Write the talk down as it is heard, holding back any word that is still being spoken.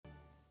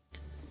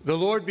The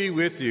Lord be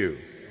with you.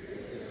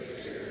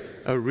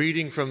 A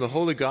reading from the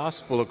Holy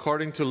Gospel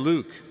according to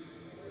Luke.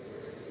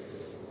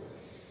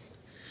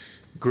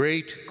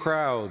 Great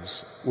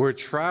crowds were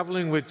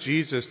traveling with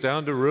Jesus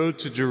down the road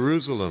to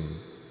Jerusalem,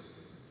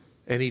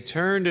 and he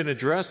turned and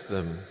addressed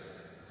them.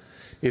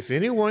 If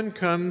anyone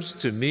comes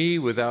to me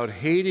without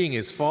hating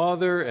his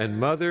father and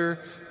mother,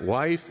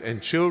 wife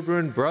and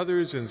children,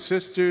 brothers and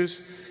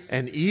sisters,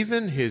 and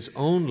even his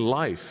own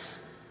life,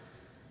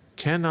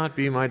 cannot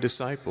be my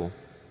disciple.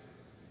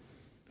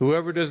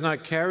 Whoever does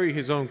not carry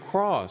his own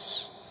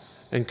cross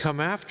and come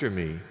after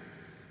me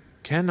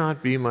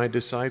cannot be my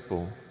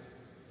disciple.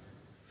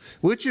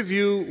 Which of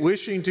you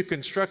wishing to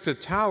construct a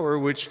tower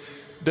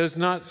does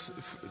not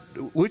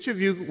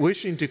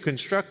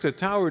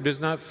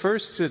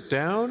first sit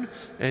down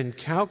and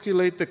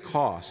calculate the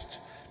cost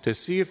to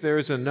see if there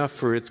is enough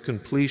for its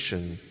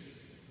completion?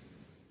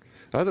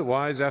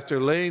 Otherwise, after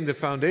laying the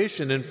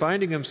foundation and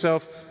finding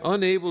himself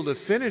unable to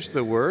finish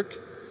the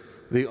work,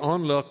 the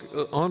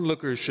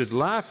onlookers should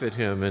laugh at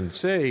him and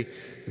say,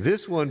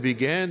 "This one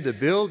began to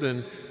build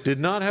and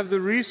did not have the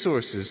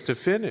resources to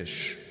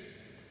finish."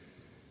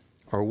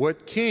 Or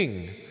what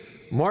king,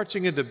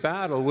 marching into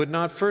battle, would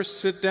not first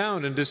sit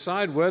down and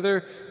decide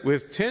whether,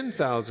 with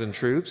 10,000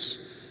 troops,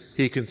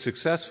 he can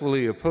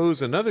successfully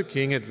oppose another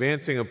king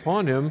advancing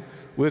upon him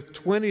with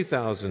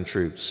 20,000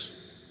 troops?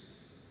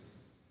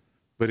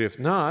 But if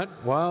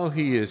not, while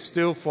he is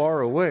still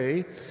far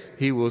away,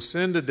 he will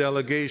send a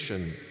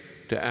delegation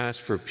to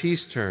ask for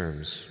peace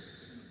terms.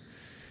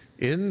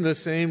 In the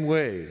same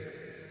way,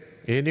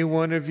 any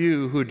one of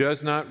you who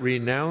does not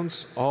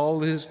renounce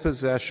all his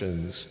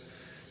possessions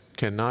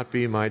cannot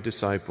be my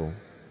disciple.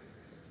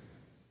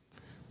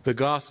 The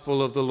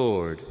Gospel of the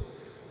Lord.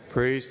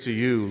 Praise to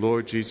you,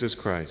 Lord Jesus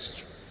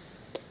Christ.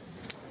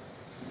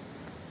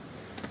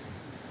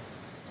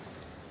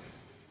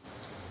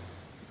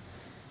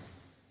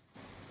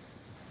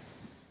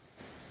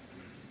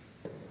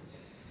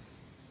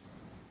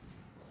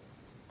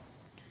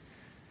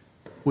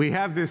 We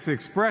have this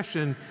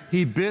expression,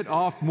 he bit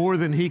off more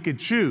than he could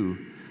chew.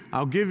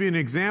 I'll give you an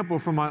example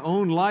from my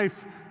own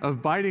life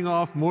of biting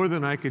off more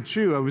than I could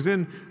chew. I was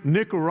in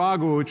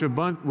Nicaragua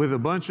with a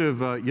bunch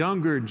of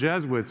younger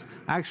Jesuits,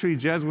 actually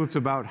Jesuits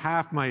about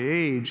half my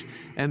age,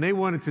 and they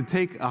wanted to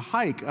take a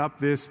hike up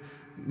this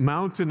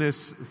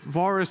mountainous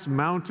forest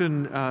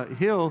mountain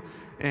hill,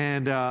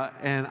 and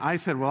I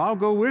said, well, I'll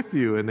go with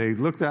you. And they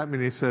looked at me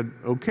and they said,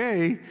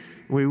 okay.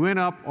 We went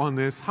up on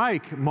this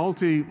hike,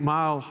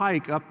 multi-mile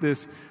hike up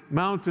this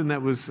mountain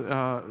that was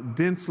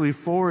densely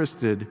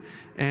forested,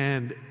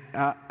 and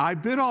I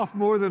bit off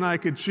more than I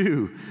could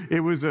chew. It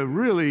was a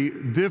really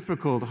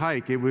difficult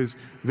hike. It was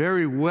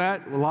very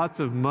wet, lots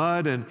of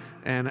mud,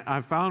 and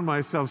I found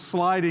myself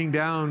sliding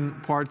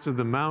down parts of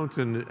the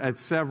mountain at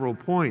several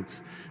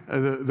points.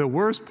 The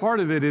worst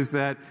part of it is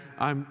that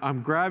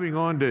I'm grabbing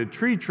onto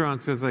tree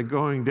trunks as I'm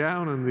going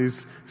down on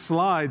these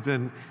slides,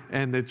 and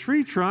the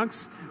tree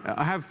trunks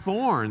have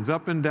thorns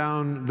up and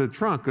down the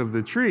trunk of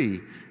the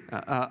tree.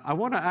 I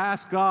want to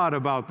ask God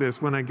about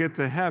this when I get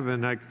to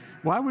heaven. Like,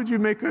 why would you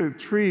make a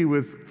tree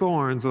with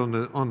thorns on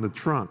the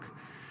trunk?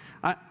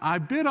 I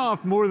bit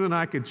off more than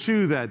I could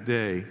chew that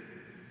day.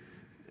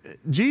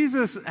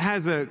 Jesus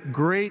has a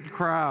great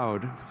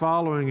crowd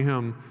following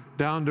him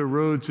down the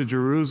road to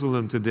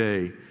Jerusalem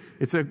today.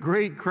 It's a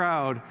great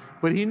crowd,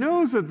 but he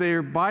knows that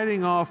they're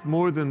biting off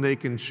more than they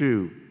can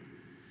chew.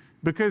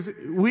 Because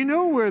we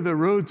know where the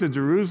road to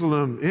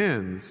Jerusalem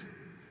ends.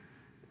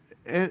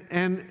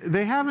 And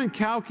they haven't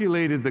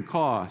calculated the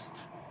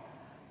cost.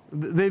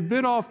 They've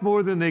bit off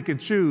more than they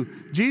could chew.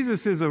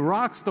 Jesus is a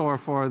rock star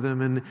for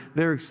them, and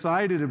they're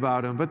excited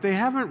about him. But they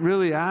haven't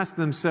really asked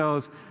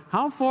themselves,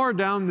 how far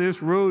down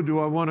this road do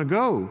I want to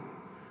go?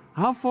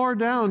 How far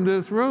down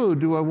this road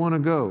do I want to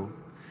go?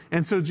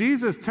 And so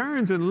Jesus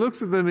turns and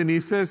looks at them and he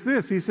says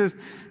this. He says,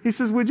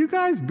 would you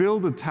guys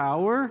build a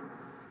tower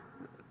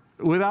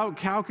without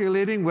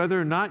calculating whether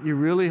or not you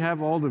really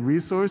have all the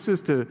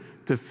resources to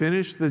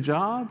finish the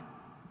job?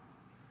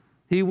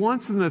 He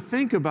wants them to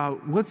think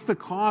about what's the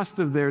cost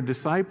of their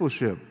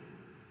discipleship.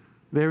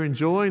 They're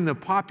enjoying the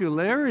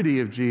popularity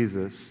of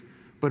Jesus,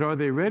 but are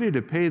they ready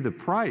to pay the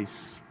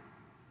price?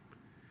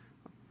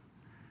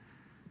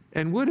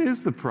 And what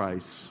is the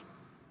price?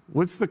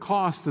 What's the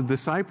cost of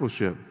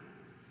discipleship?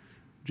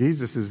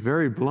 Jesus is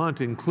very blunt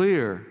and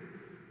clear.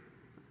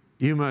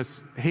 You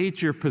must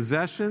hate your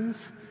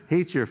possessions,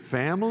 hate your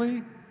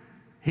family,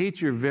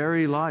 hate your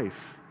very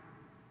life.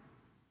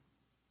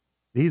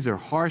 These are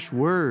harsh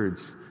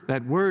words.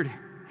 That word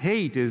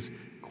hate is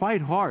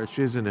quite harsh,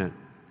 isn't it?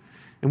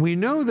 And we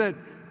know that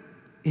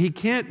he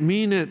can't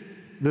mean it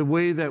the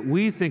way that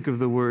we think of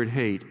the word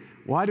hate.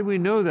 Why do we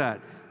know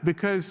that?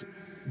 Because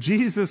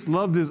Jesus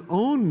loved his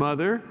own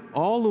mother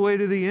all the way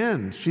to the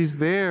end. She's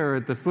there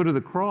at the foot of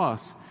the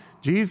cross.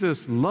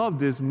 Jesus loved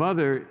his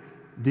mother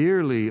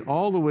dearly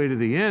all the way to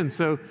the end.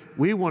 So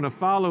we want to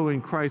follow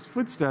in Christ's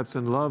footsteps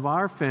and love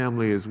our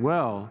family as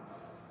well.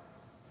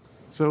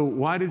 So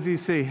why does he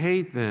say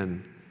hate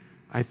then?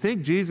 I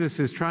think Jesus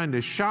is trying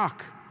to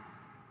shock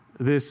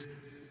this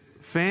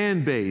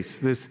fan base,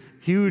 this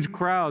huge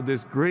crowd,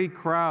 this great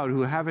crowd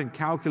who haven't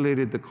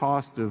calculated the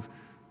cost of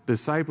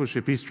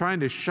discipleship. He's trying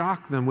to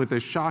shock them with a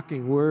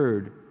shocking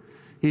word.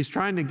 He's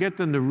trying to get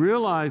them to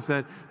realize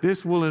that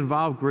this will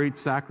involve great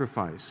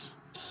sacrifice,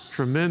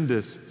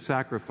 tremendous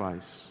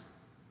sacrifice.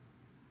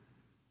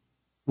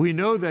 We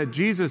know that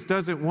Jesus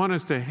doesn't want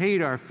us to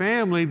hate our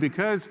family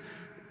because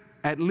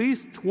at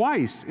least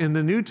twice in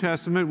the New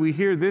Testament we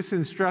hear this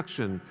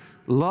instruction: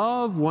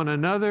 love one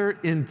another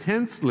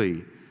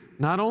intensely.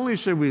 Not only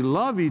should we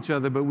love each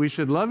other, but we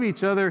should love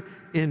each other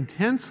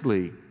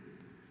intensely.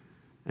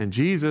 And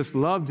Jesus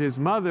loved his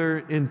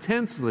mother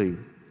intensely,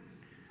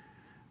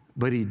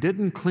 but he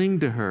didn't cling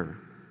to her.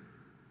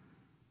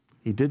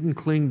 He didn't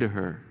cling to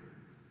her.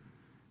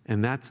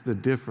 And that's the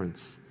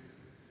difference.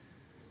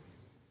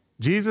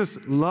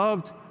 Jesus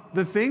loved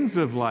the things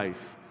of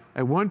life.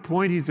 At one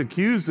point, he's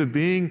accused of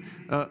being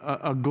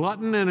a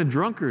glutton and a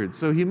drunkard,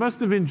 so he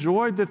must have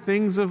enjoyed the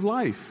things of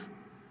life.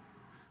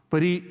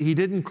 But he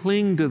didn't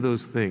cling to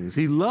those things.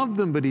 He loved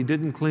them, but he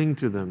didn't cling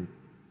to them.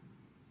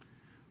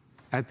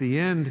 At the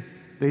end,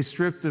 they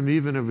stripped him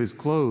even of his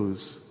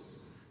clothes,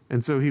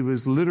 and so he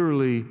was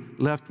literally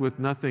left with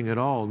nothing at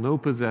all, no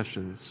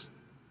possessions.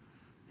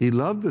 He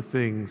loved the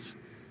things,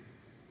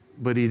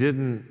 but he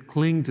didn't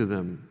cling to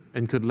them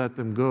and could let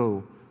them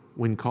go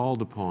when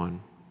called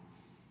upon.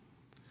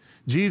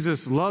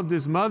 Jesus loved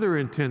his mother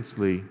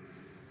intensely,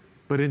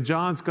 but in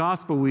John's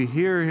gospel we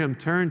hear him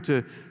turn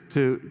to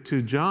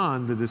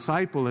John, the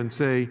disciple, and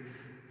say,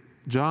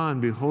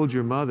 "John, behold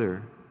your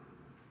mother."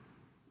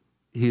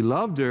 He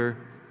loved her,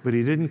 but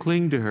he didn't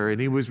cling to her, and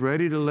he was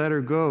ready to let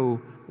her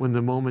go when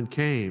the moment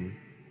came.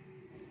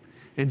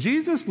 And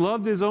Jesus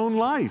loved his own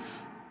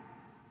life.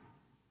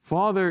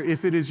 "Father,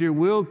 if it is your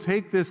will,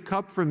 take this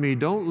cup from me.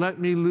 Don't let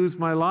me lose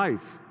my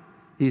life,"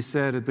 he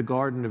said at the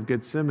Garden of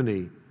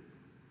Gethsemane.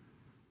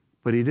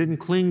 But he didn't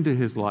cling to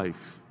his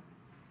life.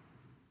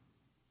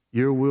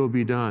 "Your will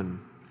be done.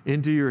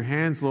 Into your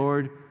hands,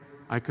 Lord,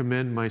 I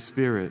commend my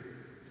spirit."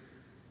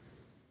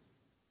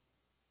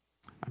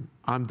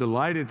 I'm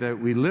delighted that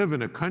we live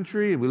in a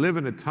country, we live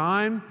in a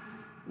time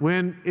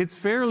when it's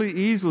fairly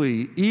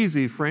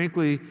easy,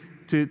 frankly,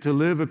 to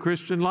live a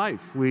Christian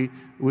life. We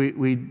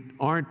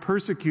aren't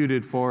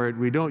persecuted for it.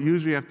 We don't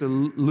usually have to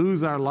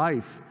lose our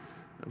life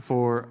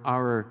for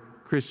our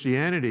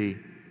Christianity.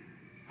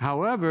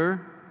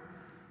 However,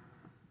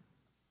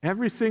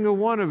 every single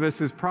one of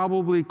us is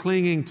probably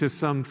clinging to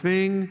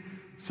something,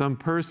 some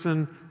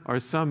person, or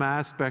some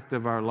aspect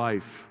of our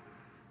life.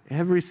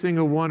 Every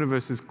single one of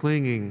us is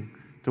clinging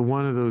to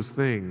one of those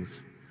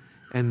things.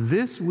 And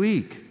this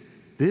week,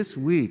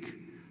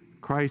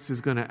 Christ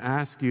is going to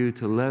ask you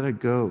to let it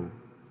go.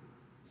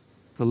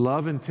 To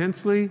love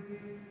intensely,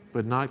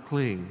 but not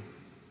cling.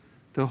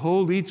 To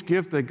hold each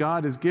gift that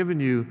God has given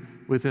you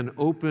with an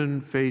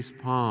open-faced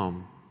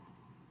palm,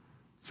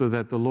 so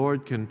that the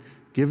Lord can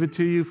give it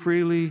to you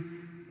freely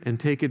and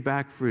take it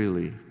back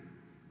freely.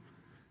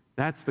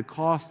 That's the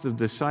cost of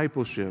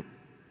discipleship.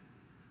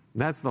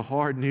 That's the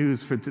hard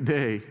news for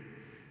today.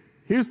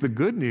 Here's the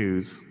good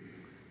news.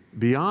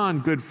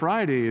 Beyond Good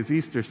Friday is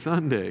Easter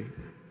Sunday.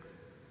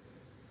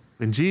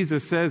 And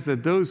Jesus says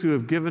that those who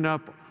have given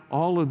up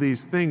all of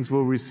these things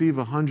will receive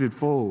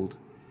 100-fold.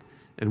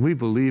 And we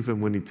believe him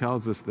when he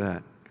tells us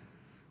that.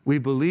 We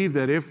believe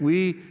that if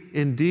we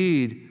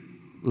indeed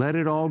let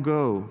it all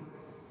go,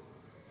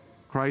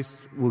 Christ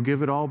will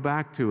give it all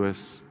back to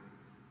us.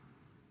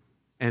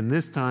 And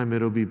this time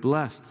it'll be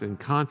blessed and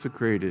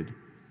consecrated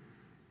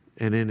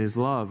and in his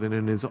love and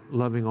in his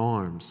loving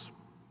arms.